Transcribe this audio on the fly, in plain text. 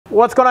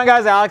What's going on,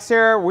 guys? Alex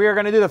here. We are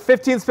going to do the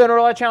 15 spin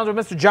roulette challenge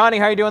with Mr. Johnny.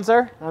 How you doing,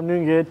 sir? I'm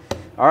doing good.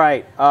 All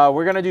right,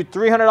 we're going to do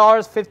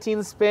 $300,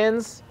 15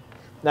 spins.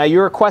 Now,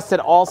 you requested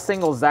all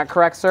singles. Is that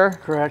correct, sir?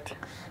 Correct.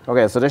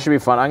 Okay, so this should be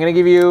fun. I'm going to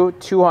give you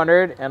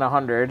 200 and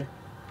 100.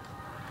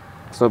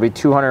 So it'll be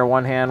 200 in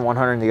one hand,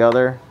 100 in the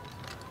other.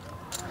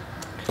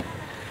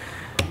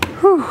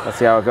 Whew. Let's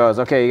see how it goes.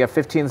 Okay, you got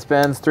 15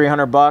 spins,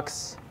 300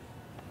 bucks.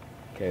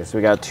 Okay, so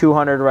we got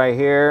 200 right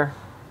here.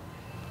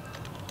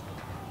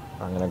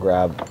 I'm gonna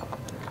grab.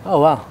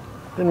 Oh wow,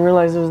 didn't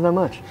realize it was that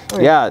much.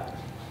 Okay. Yeah,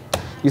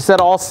 you said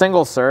all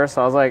singles, sir.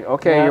 So I was like,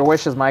 okay, yeah. Your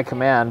wish is my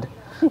command.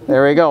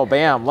 There we go,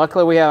 bam.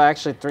 Luckily we have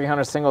actually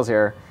 300 singles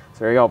here. So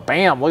there you go,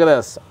 bam, look at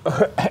this.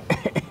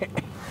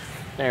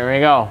 There we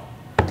go.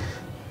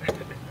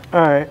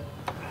 All right.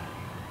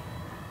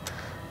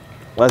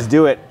 Let's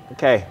do it.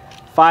 Okay,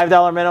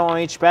 $5 minimum on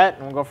each bet,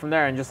 and we'll go from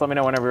there, and just let me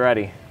know whenever you're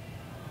ready.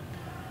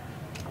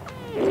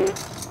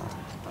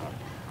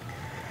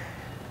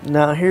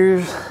 Now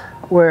here's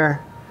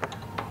where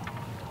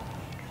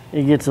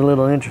it gets a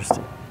little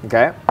interesting.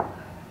 Okay.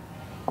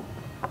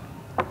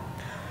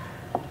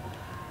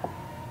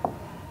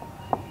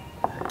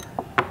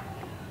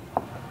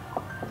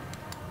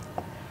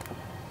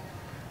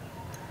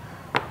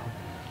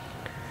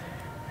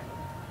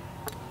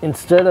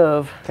 Instead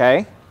of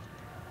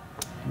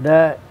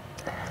that,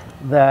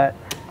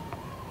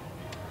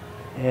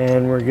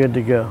 and we're good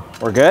to go.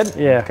 We're good?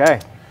 Yeah. Okay.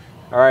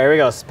 All right, here we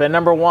go. Spin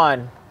number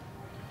one.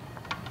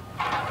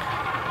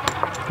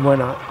 Why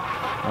not?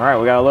 All right,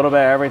 we got a little bit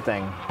of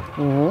everything.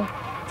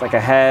 Mm-hmm. It's like a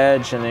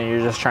hedge, and then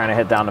you're just trying to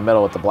hit down the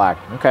middle with the black.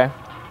 Okay.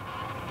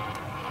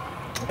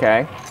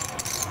 Okay.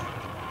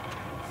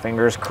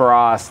 Fingers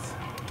crossed.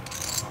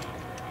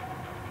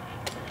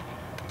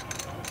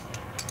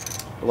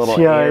 A little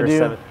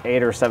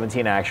 8 or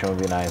 17 action would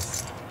be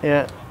nice.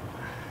 Yeah.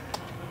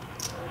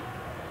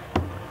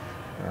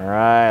 All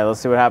right, let's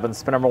see what happens.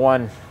 Spin number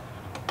one.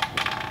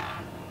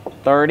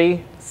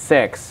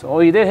 36. Oh,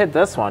 you did hit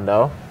this one,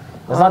 though.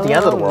 It's not the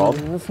end of the world.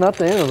 It's not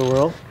the end of the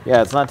world.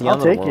 Yeah, it's not the end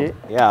of the world. I'll take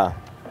it. Yeah.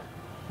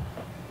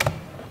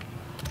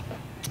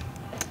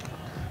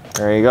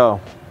 There you go.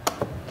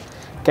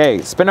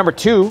 Okay, spin number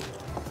two.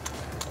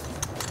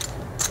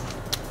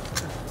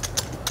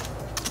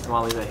 You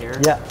want to leave that here?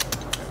 Yeah.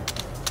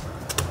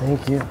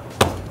 Thank you.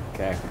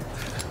 Okay.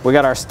 We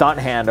got our stunt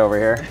hand over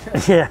here.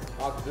 Yeah.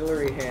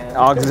 Auxiliary hand.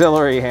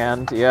 Auxiliary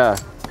hand, yeah.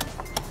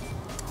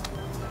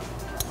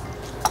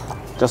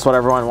 Just what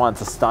everyone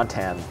wants, a stunt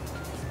hand.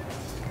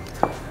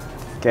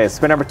 Okay,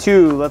 spin number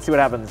two. Let's see what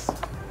happens.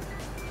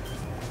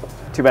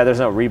 Too bad there's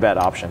no rebet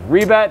option.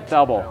 Rebet,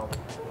 double.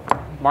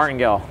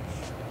 Martingale.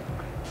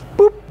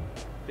 Boop.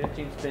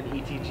 15 spin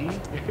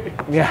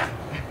ETG. Yeah.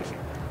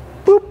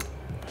 Boop.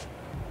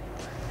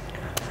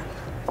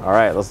 All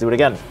right, let's do it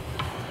again.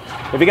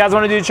 If you guys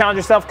want to do the challenge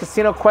yourself,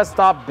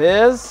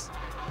 CasinoQuest.biz.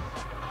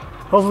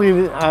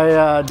 Hopefully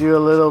I do a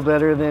little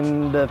better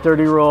than the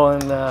 30 roll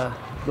and the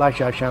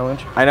blackjack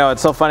challenge. I know,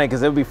 it's so funny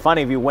because it would be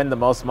funny if you win the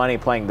most money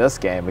playing this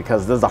game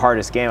because this is the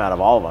hardest game out of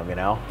all of them, you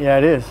know? Yeah,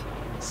 it is.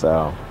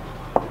 So,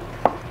 all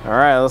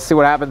right, let's see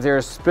what happens here.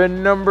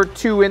 Spin number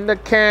two in the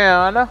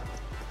can. What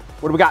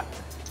do we got?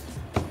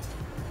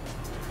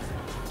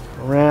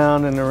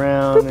 Around and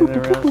around and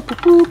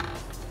around.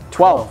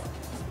 12.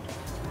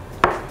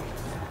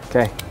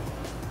 Okay.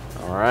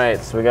 All right,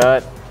 so we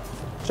got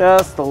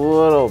just a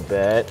little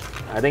bit.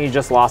 I think you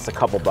just lost a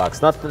couple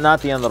bucks. Not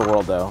the end of the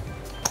world, though.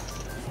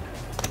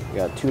 We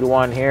got 2 to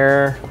 1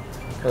 here.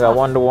 We got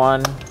 1 to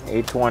 1,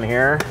 8 to 1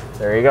 here.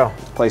 There you go.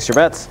 Place your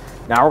bets.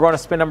 Now we're going to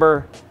spin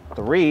number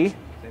 3.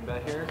 Same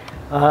bet here?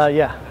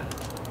 Yeah.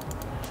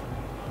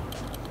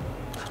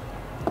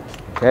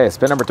 Okay,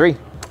 spin number 3.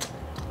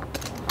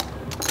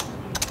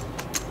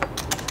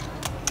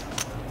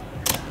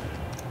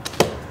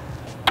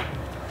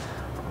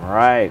 All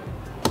right.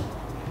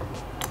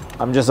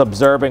 I'm just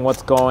observing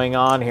what's going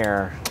on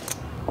here.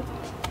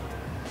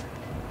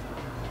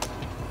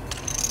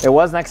 It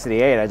was next to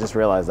the 8, I just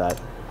realized that.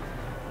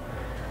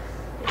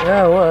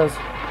 Yeah, it was.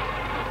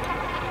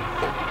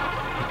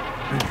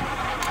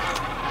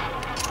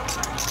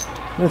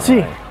 Let's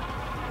see.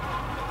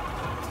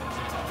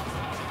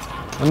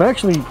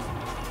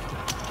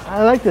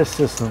 I like this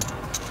system.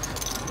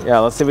 Yeah,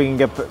 let's see if we can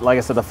get, like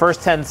I said, the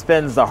first 10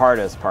 spins the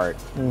hardest part.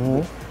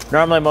 Mm-hmm.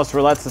 Normally most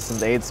roulette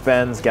systems, 8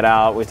 spins, get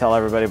out, we tell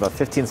everybody, but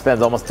 15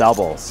 spins, almost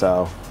double,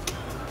 so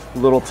a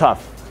little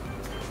tough.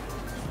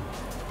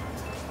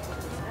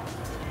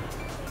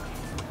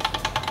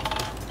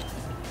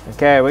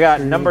 Okay, we got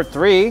number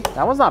 3.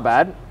 That one's not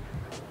bad.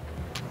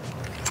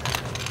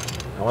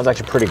 That one's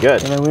actually pretty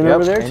good. And I went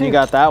over there too. And you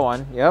got that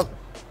one, yep.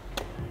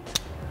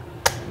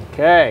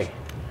 Okay,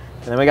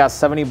 and then we got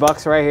 70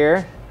 bucks right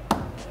here.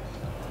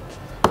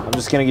 I'm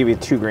just gonna give you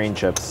 2 green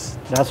chips.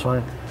 That's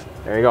fine.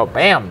 There you go,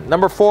 bam.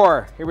 Number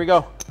 4, here we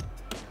go.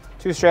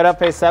 2 straight up,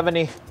 pay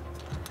 70.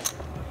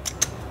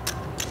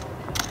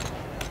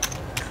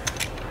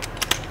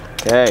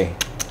 Okay,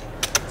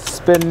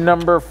 spin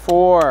number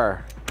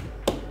 4.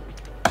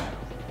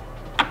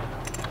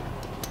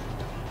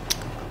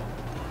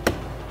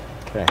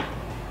 Okay.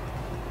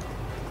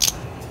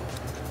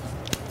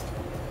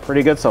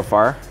 Pretty good so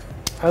far.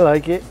 I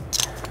like it.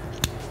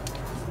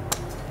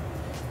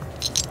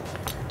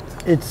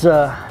 It's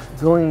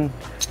going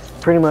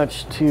pretty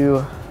much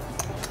to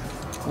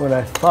what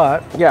I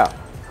thought. Yeah.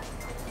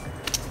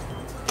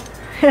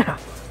 Yeah,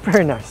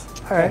 very nice.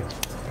 All right.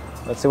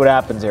 Let's see what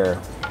happens here.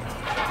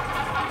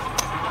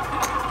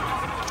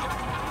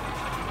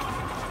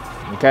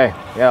 Okay,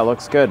 yeah,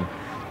 looks good.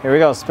 Here we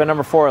go, spin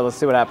number 4. Let's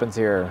see what happens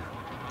here.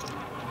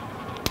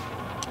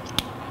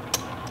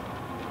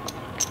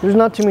 There's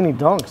not too many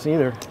donks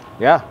either.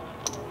 Yeah.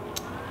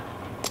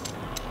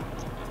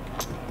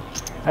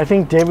 I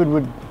think David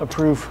would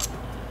approve.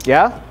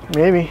 Yeah?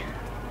 Maybe.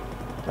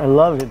 I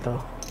love it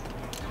though.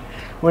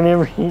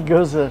 Whenever he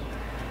goes to,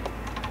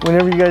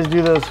 whenever you guys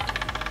do those.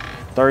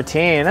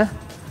 13.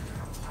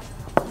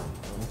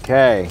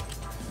 Okay.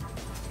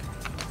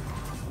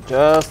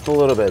 Just a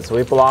little bit. So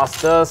we've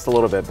lost just a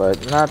little bit,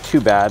 but not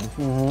too bad.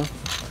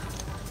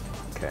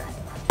 Okay.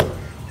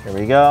 Here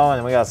we go. And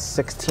then we got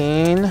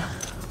 16.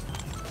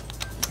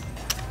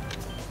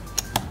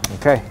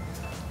 Okay.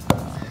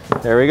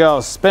 There we go.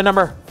 Spin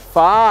number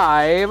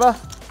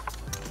 5.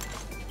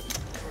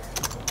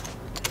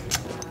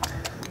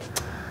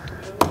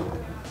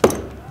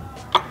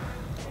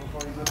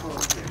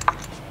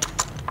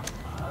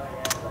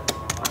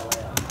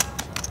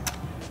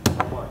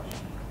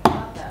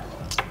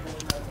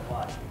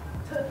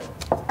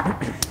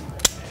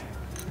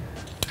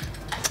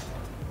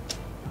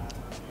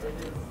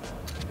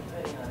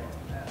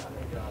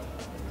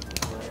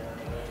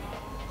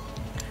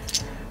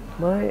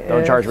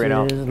 Don't charge me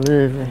now.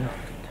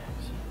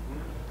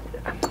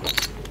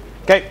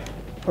 Okay.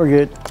 We're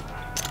good.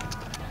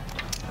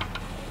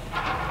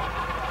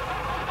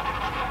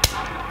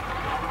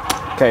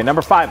 Okay,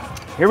 number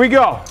 5. Here we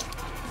go.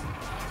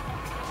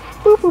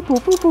 Boop, boop, boop,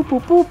 boop, boop,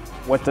 boop, boop.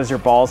 What does your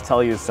balls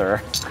tell you,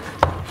 sir?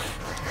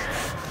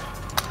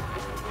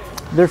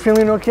 They're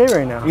feeling okay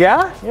right now.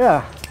 Yeah?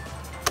 Yeah.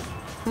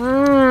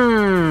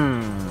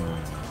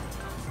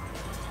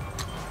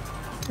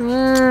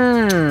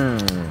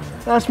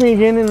 Ask me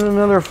again in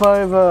another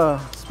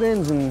 5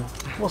 spins and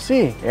we'll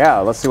see. Yeah,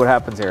 let's see what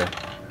happens here.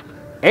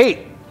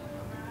 8.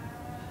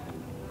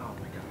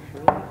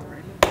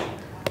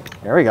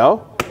 There we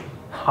go.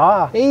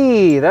 Ha.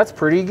 Hey, that's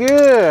pretty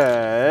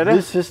good.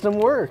 This system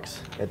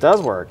works. It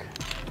does work.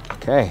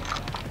 Okay.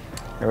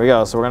 Here we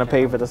go. So we're going to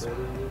pay for this.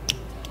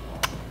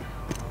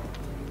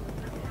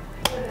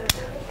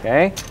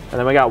 Okay. And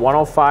then we got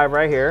 105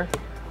 right here.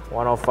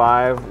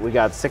 105. We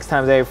got 6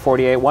 times 8,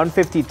 48.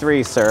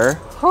 153, sir.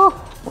 Huh.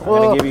 I'm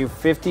going to give you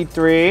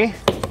 53.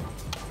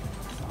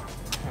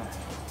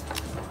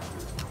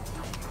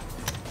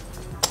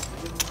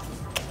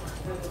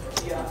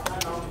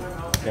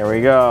 There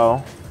we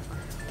go.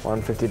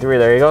 153.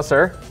 There you go,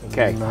 sir.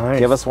 Okay. Nice.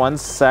 Give us 1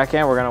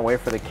 second. We're going to wait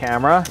for the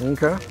camera.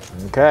 Okay.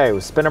 Okay.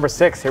 Spin number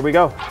 6. Here we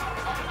go.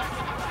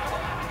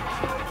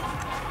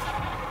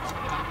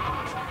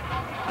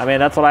 I mean,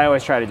 that's what I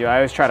always try to do. I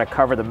always try to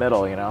cover the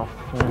middle, you know?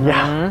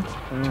 Yeah.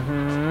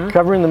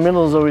 Covering the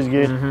middle is always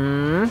good.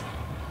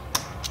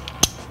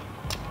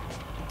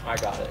 I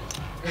got it.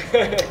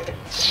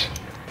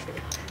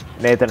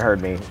 Nathan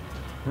heard me.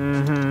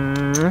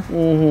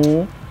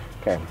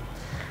 Okay.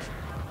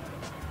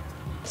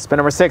 Spin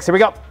number 6. Here we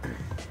go.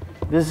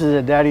 This is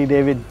a Daddy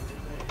David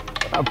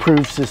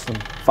approved system.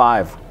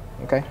 5.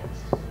 Okay.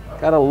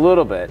 Got a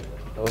little bit.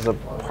 It was a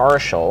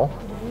partial.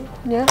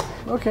 Yeah.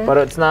 Okay. But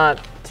it's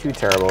not too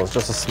terrible. It's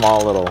just a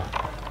small little.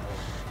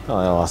 Oh,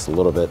 I lost a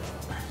little bit.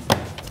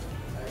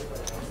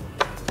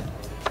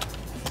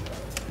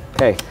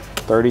 Okay,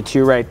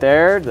 32 right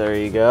there. There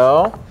you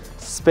go.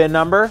 Spin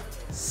number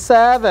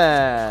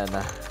 7.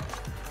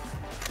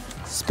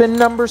 Spin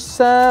number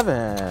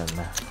 7.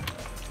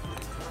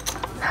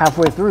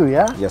 Halfway through,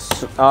 yeah?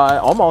 Yes,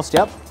 almost,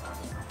 yep.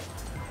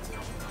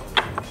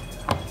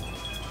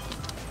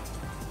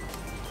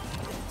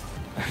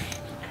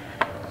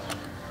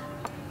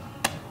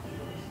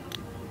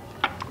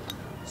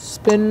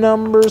 Spin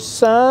number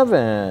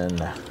 7.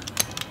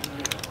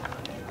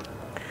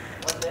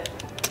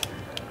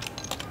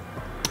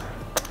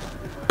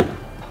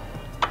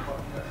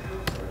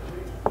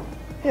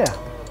 Yeah.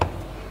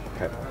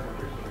 Okay.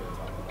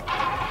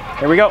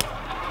 Here we go.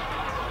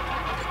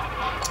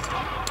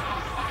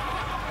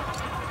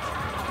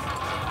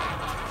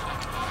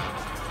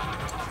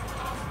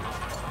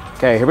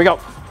 Okay, here we go.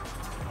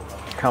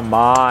 Come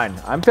on.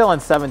 I'm feeling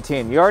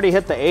 17. You already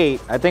hit the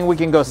 8. I think we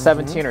can go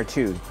 17 or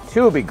 2.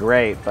 2 would be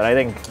great, but I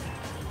think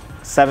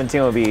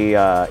 17 would be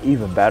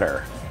even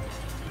better.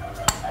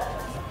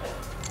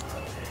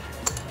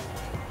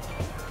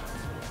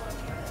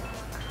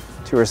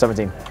 Two or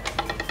 17.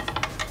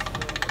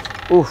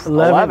 Oof,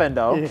 11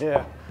 though.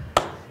 Yeah.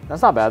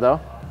 That's not bad though.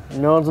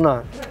 No, it's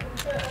not.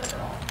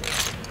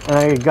 And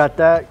I got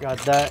that,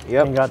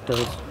 Yep. and got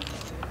those.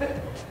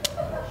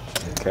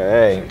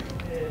 Okay.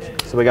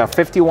 So we got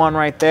 51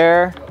 right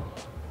there.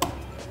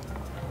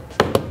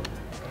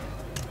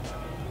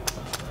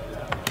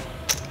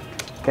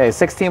 Okay,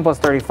 16 plus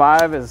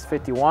 35 is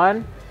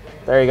 51.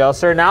 There you go,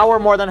 sir. Now we're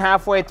more than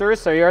halfway through,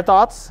 so your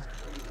thoughts?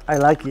 I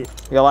like it.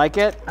 You like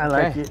it? I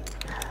like it.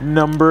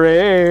 Number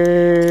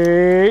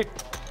 8.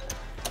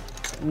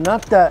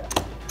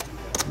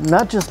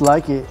 Not just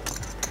like it.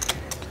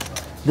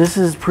 This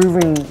is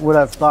proving what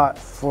I've thought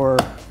for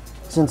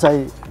since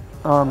I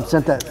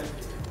sent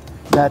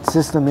that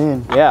system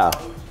in. Yeah.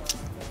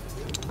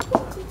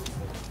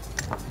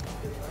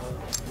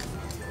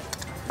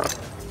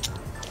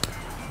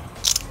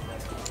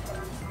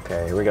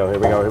 Okay, here we go, here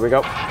we go, here we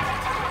go.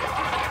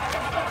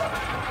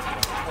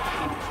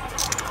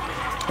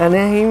 And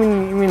then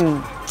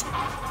even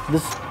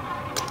this,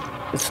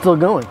 it's still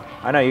going.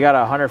 I know, you got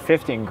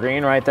 150 in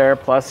green right there,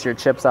 plus your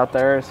chips out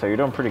there, so you're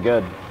doing pretty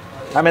good.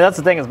 I mean, that's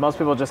the thing, is most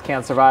people just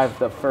can't survive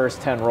the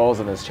first 10 rolls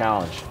in this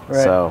challenge.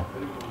 Right. So,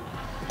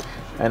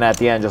 and at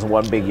the end, just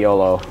one big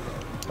YOLO.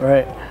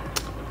 Right.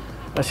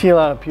 I see a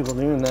lot of people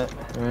doing that.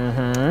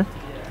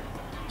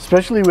 Mm-hmm.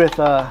 Especially with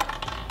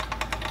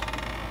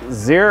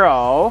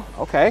 0.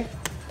 Okay.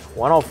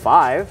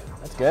 105.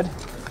 That's good.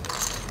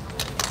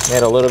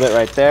 Made a little bit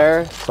right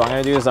there. So what I'm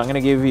gonna do is I'm gonna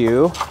give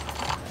you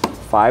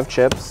 5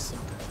 chips.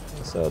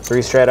 So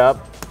 3 straight up.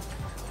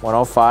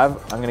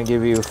 105. I'm gonna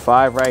give you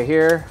 5 right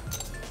here,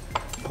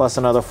 plus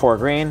another 4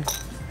 green.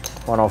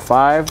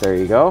 105. There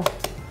you go.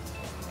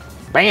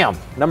 Bam.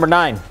 Number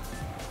 9.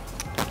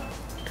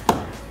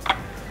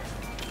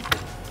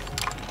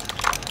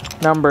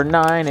 Number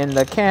 9 in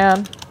the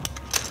can.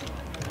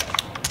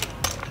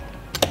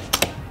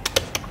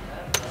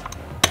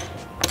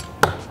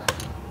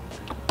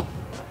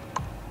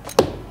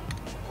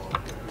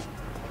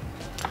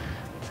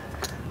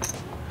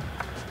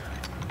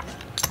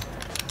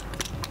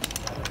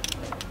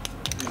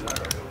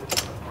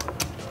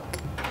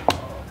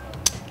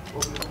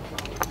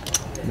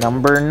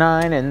 Number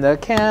 9 in the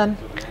can.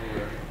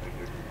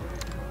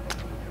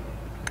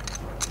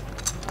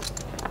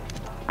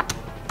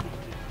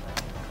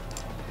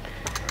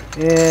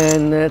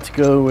 And let's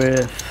go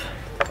with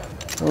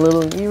a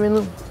little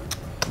even.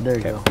 There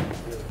you go.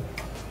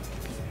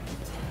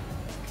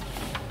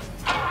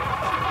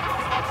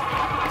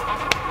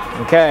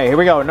 Okay, here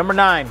we go. Number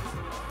 9.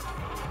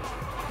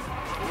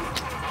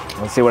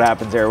 Let's see what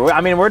happens here.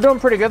 I mean, we're doing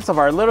pretty good so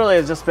far. Literally,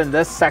 it's just been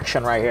this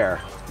section right here.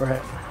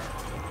 Right.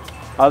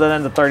 Other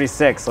than the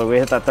 36, so we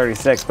hit that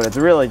 36, but it's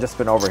really just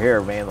been over here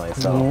mainly.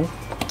 So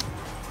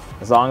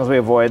as long as we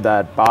avoid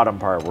that bottom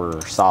part, we're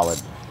solid.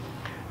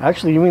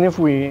 Actually, even if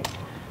we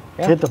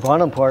hit the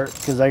bottom part,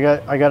 because I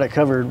got it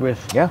covered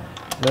with the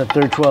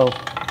third 12.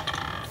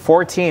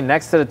 14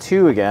 next to the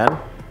 2 again.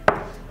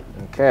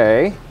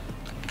 Okay.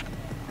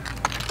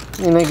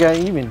 And I got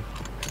even.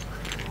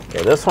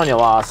 Okay, this one you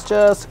lost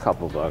just a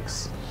couple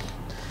bucks.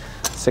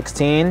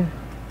 16.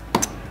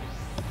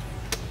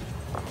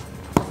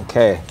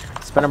 Okay,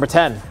 spin number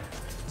 10.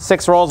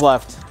 6 rolls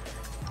left.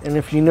 And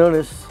if you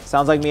notice,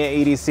 sounds like me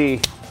at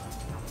EDC.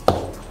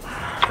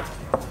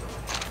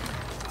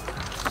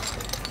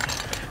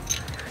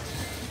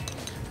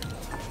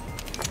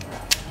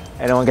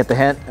 Anyone get the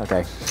hint?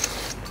 Okay.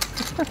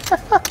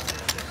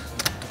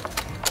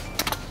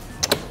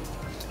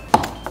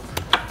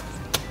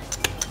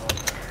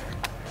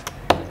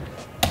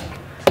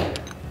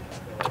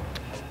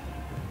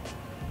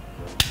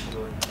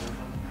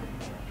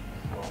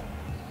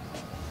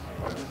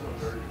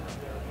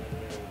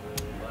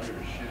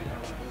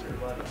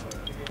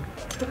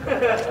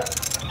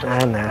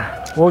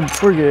 Nah.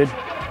 We're good.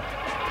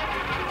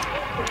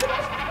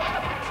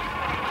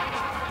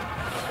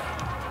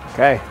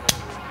 Okay.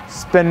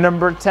 Spin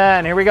number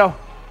 10. Here we go.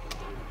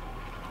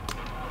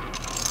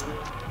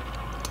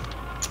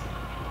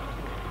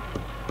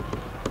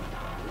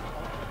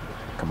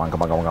 Come on,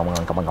 come on, come on, come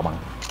on, come on, come on.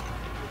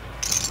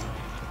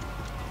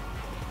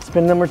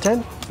 Spin number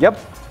 10? Yep.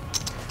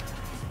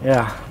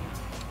 Yeah.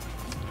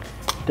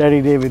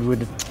 Daddy David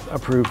would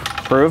approve.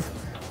 Approve.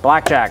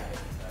 Blackjack.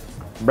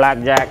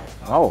 Blackjack.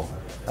 Oh,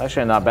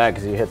 actually not bad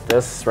because you hit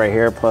this right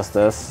here plus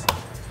this.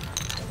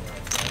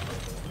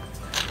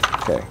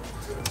 Okay.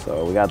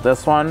 So we got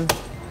this one,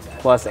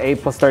 plus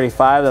 8 plus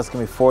 35, that's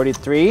gonna be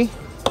 43.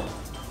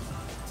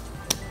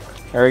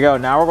 There we go,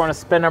 now we're gonna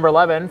spin number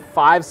 11,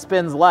 5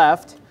 spins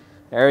left.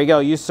 There we go,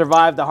 you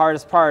survived the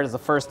hardest part is the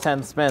first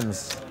 10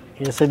 spins.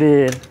 Yes, I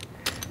did.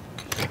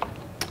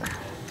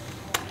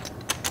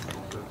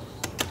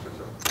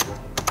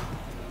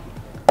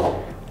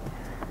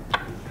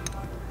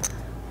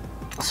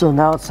 So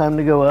now it's time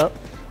to go up.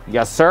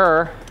 Yes,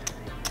 sir.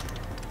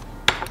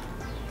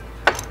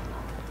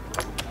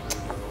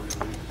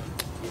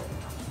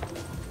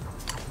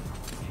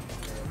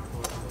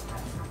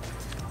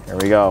 Here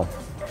we go.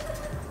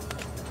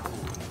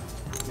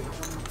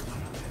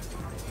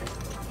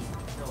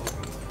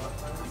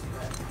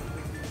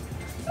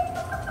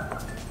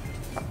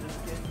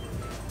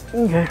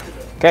 Okay.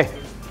 Okay,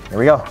 here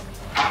we go.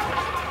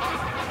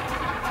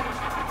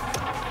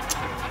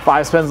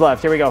 5 spins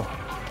left, here we go.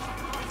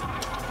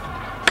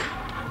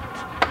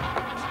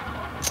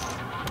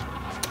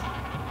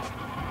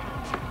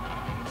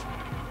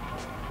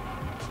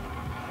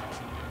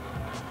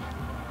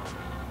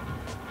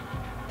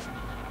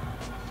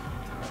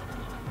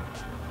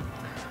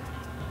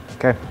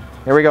 Okay,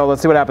 here we go.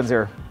 Let's see what happens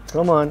here.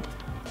 Come on.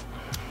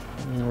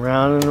 And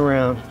round and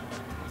around.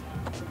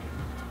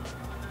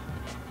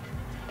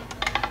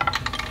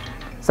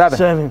 7.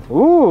 7.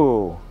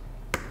 Ooh.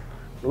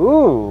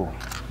 Ooh.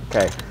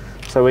 Okay,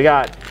 so we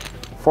got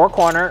 5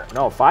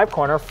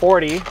 corner,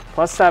 40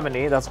 plus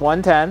 70. That's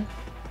 110.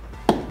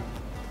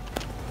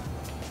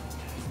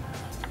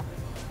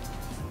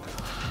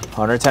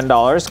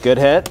 $110. Good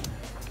hit.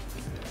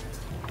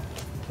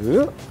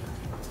 Ooh.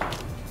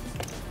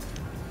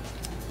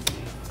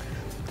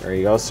 There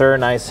you go, sir.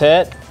 Nice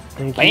hit.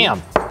 Thank you.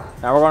 Bam.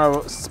 Now we're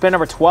going to spin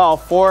number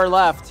 12. 4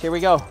 left. Here we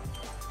go.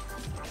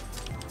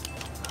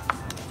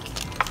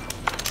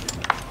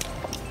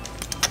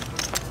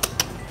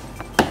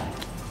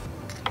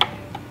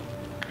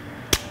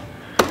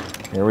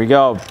 Here we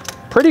go.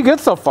 Pretty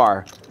good so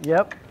far.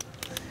 Yep.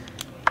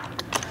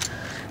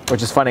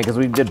 Which is funny because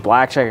we did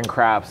blackjack and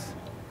craps.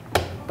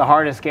 The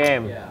hardest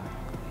game. Yeah.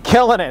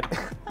 Killing it.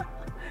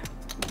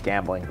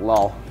 Gambling.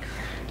 Lol.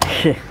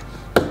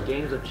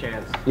 Games of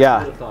chance. Yeah.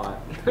 Who would've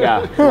thought?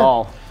 Yeah.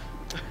 Lol.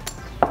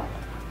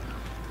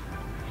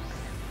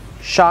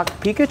 Shock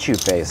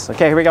Pikachu face.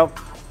 Okay, here we go.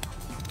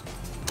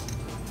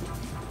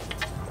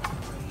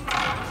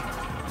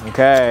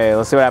 Okay,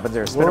 let's see what happens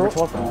here. Spin number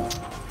 12.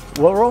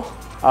 What roll?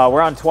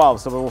 We're on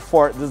 12, so we're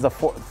 4. This is the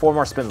 4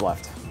 more spins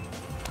left.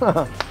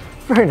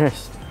 Very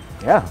nice.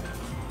 Yeah.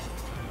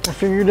 I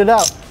figured it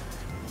out.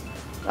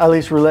 At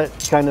least roulette,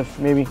 kind of,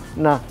 maybe.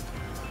 Nah.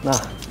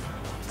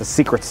 The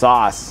secret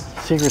sauce.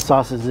 Secret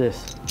sauce is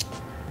this.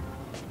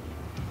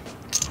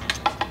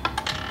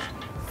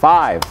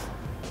 5.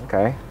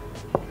 Okay.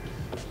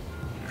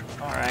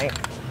 All right.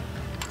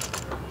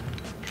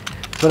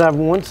 But I've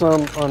won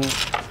some on.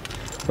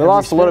 We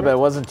lost a little bit. It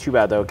wasn't too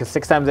bad though, because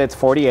 6 times 8 is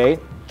 48.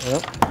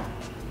 Yep.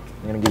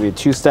 I'm gonna give you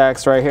 2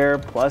 stacks right here,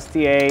 plus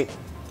the 8.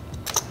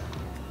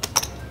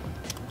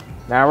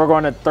 Now we're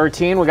going to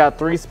 13. We got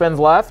 3 spins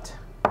left.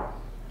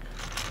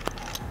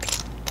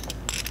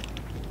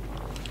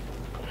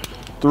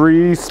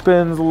 3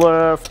 spins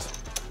left.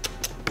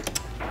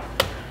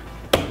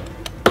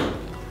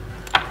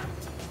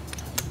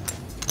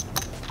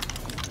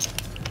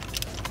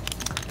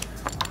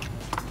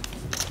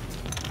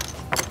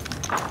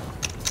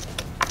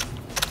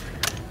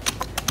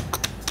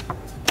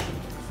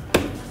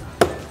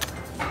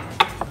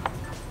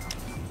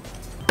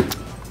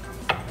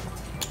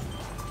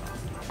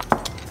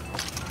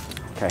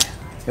 Okay,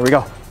 here we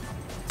go.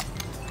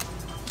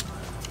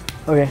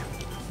 Okay.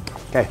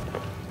 Okay,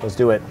 let's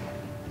do it.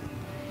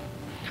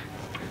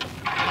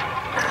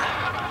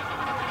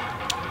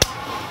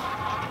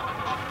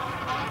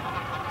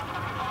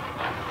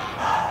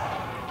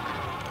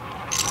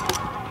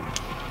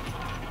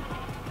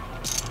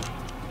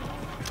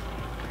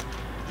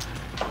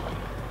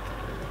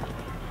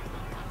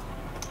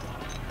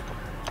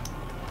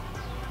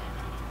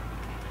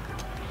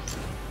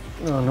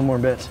 Oh, no more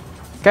bets.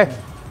 Okay,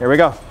 here we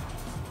go.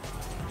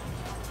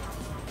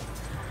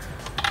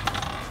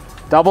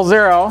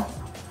 000.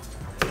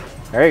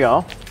 There you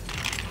go.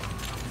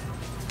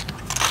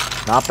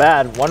 Not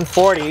bad.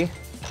 140.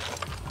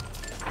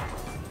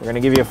 We're gonna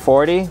give you a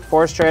 40.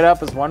 4 straight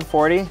up is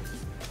 140.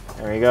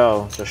 There you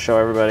go. Just show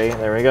everybody.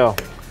 There we go.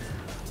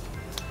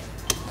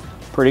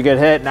 Pretty good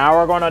hit. Now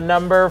we're going to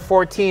number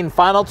 14.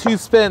 Final 2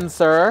 spins,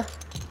 sir.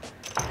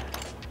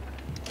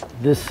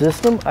 This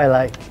system I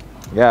like.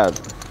 Yeah.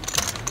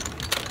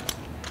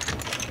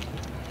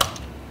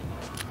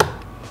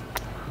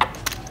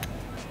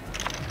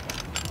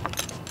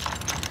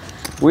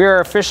 We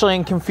are officially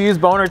in confused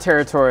boner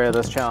territory of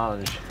this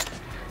challenge.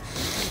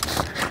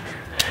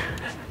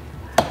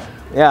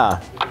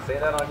 Yeah. You can say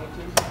that on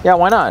YouTube? Yeah,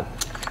 why not?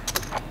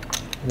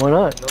 Why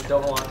not? No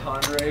double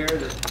entendre here.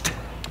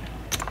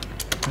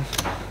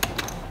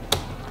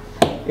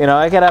 You know,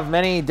 it could have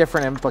many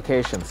different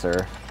implications,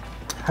 sir.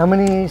 How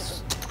many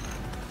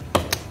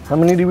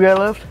do we have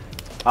left?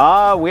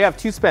 We have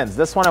 2 spins.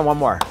 This one and 1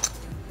 more.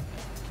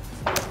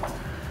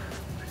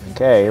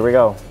 Okay, here we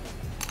go.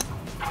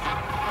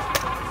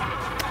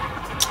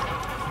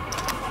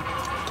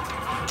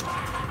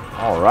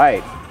 All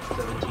right.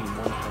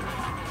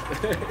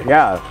 17-100.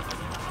 Yeah.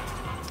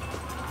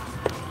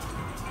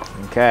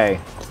 Okay.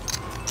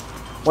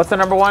 What's the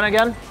number 1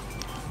 again?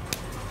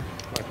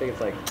 I think it's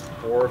like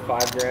 4 or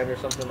 5 grand or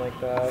something like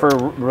that. For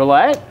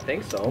roulette? I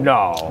think so.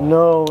 No.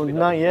 No,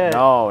 not yet.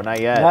 No, not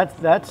yet.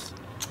 That's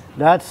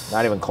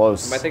Not even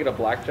close. Am I thinking of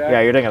blackjack?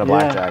 Yeah, you're thinking of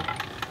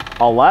blackjack.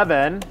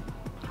 11.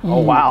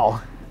 Oh,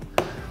 wow.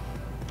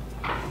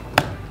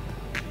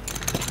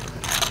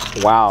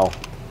 Wow.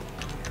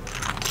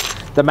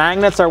 The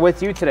magnets are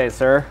with you today,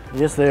 sir.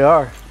 Yes, they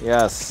are.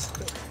 Yes.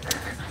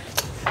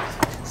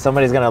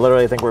 Somebody's gonna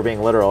literally think we're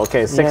being literal.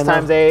 Okay, 6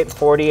 times 8,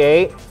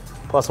 48,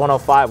 plus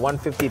 105,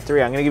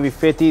 153. I'm gonna give you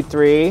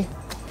 53,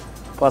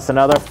 plus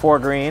another 4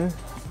 green.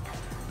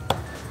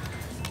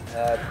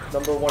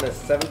 Number 1 is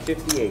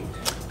 758.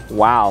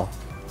 Wow.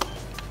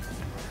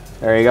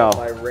 There you go.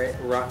 By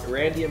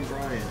Randy and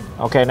Brian.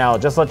 Okay, now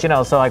just to let you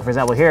know, so like for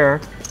example here,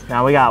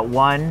 now we got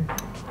 1,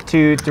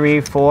 2, 3,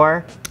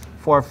 4,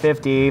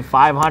 450,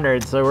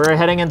 500. So we're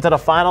heading into the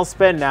final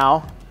spin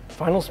now.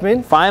 Final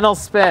spin? Final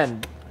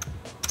spin.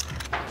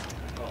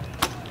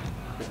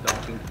 The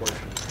docking portion.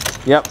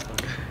 Yep.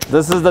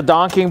 This is the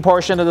donking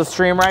portion of the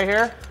stream right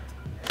here.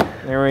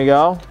 There we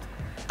go.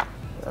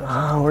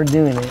 Oh, we're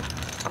doing it.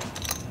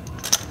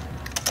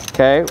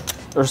 Okay.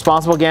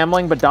 Responsible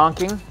gambling, but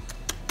donking.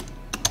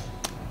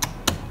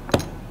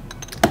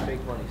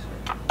 Fake money,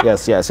 sir.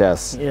 Yes, yes,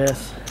 yes.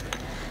 Yes.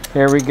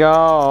 Here we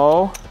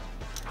go.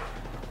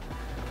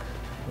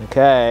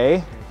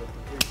 Okay.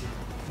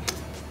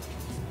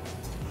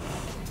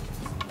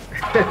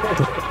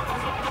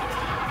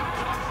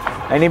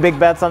 Any big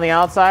bets on the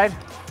outside?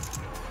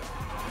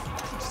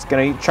 Just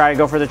gonna try to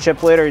go for the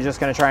chip lead, or you're just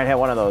gonna try and hit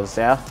one of those,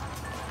 yeah?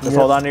 Just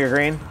hold on to your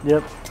green?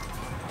 Yep.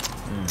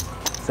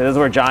 So this is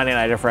where Johnny and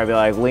I differ. I'd be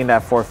like, lean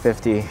that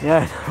 450.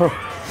 Yeah, I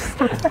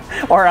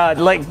know. Or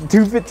like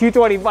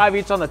 225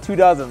 each on the 2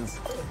 dozens.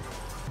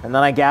 And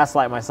then I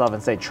gaslight myself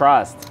and say,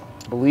 trust,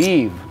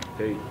 believe,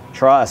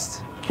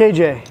 trust.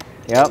 KJ.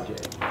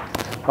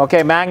 Yep.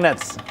 Okay,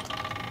 magnets.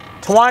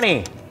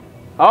 20.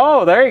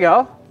 Oh, there you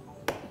go.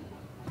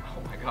 Oh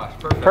my gosh,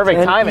 perfect. Perfect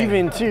And timing.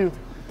 even too.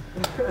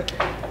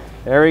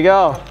 There we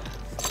go.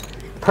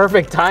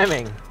 Perfect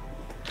timing.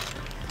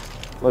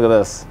 Look at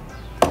this.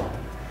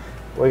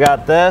 We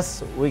got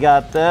this. We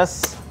got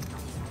this.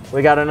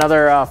 We got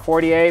another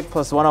 48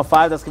 plus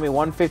 105. That's going to be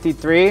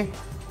 153. I'm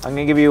going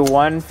to give you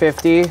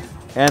 150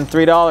 and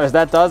 $3.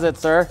 That does it,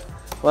 sir.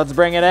 Let's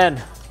bring it in.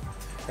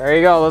 There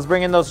you go. Let's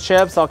bring in those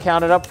chips. I'll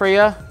count it up for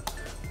you.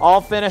 All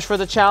finished for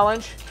the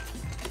challenge.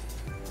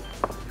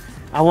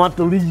 I want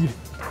the lead.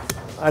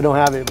 I don't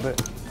have it,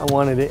 but I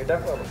wanted it.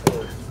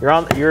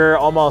 You're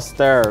almost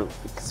there.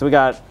 So we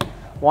got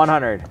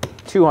 100,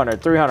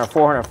 200, 300,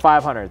 400,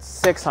 500,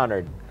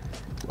 600.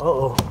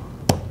 Uh-oh.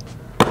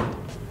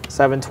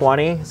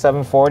 720,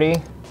 740,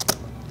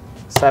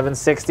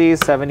 760,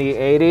 70,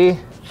 80,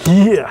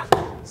 Yeah.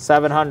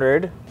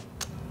 700,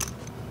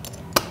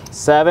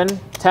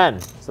 710.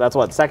 So that's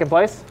what, second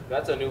place?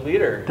 That's a new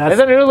leader. Is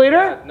it a new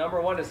leader? Yeah,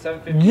 number 1 is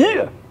 750.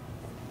 Yeah.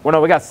 Well,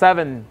 no, we got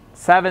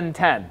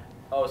 710.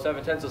 Oh,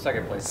 710 is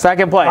second place.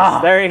 Second place.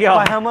 Ah, There you go.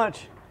 By how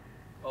much?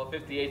 Oh,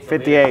 58.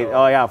 58.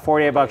 Oh, yeah,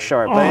 48 bucks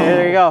short. But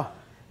there you go.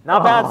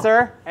 Not bad,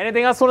 sir.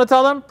 Anything else you want to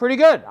tell them? Pretty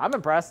good. I'm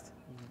impressed.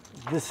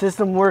 The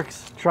system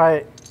works. Try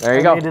it. There you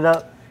I go. made it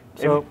up.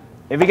 So.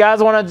 If you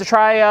guys wanted to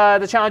try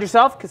the challenge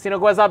yourself,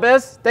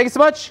 CasinoQuest.biz. Thank you so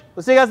much.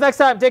 We'll see you guys next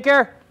time. Take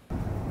care.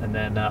 And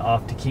then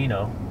off to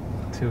Keno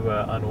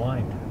to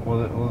unwind.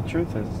 Well, the truth is,